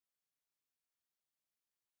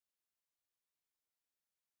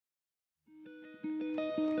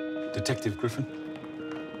Detective Griffin.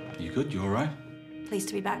 You good? You all right? Pleased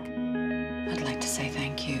to be back. I'd like to say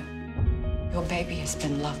thank you. Your baby has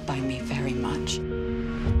been loved by me very much.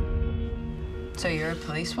 So you're a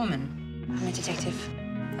policewoman? I'm a detective.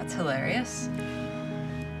 That's hilarious.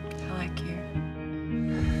 I like you.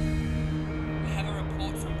 We have a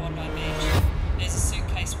report from Bondi Beach. There's a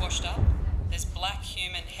suitcase washed up. There's black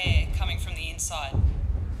human hair coming from the inside.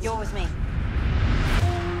 You're with me.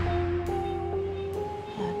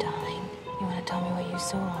 Oh, darling, you want to tell me what you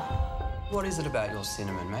saw? What is it about your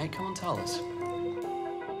cinnamon, mate? Come on, tell us.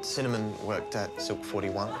 Cinnamon worked at Silk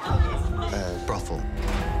 41, brothel.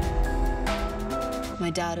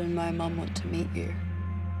 My dad and my mum want to meet you.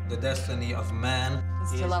 The destiny of man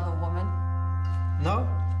Is to love a woman? No.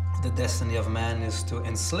 The destiny of man is to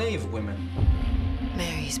enslave women.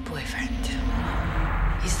 Mary's boyfriend.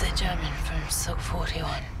 He's the German from Silk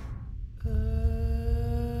 41.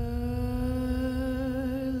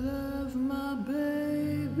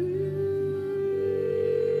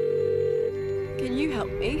 Can you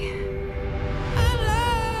help me?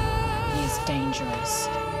 He is dangerous.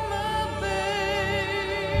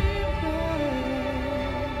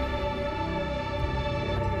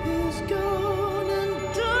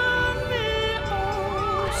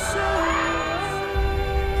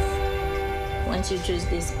 Once you choose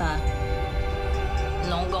this path,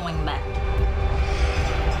 no going back.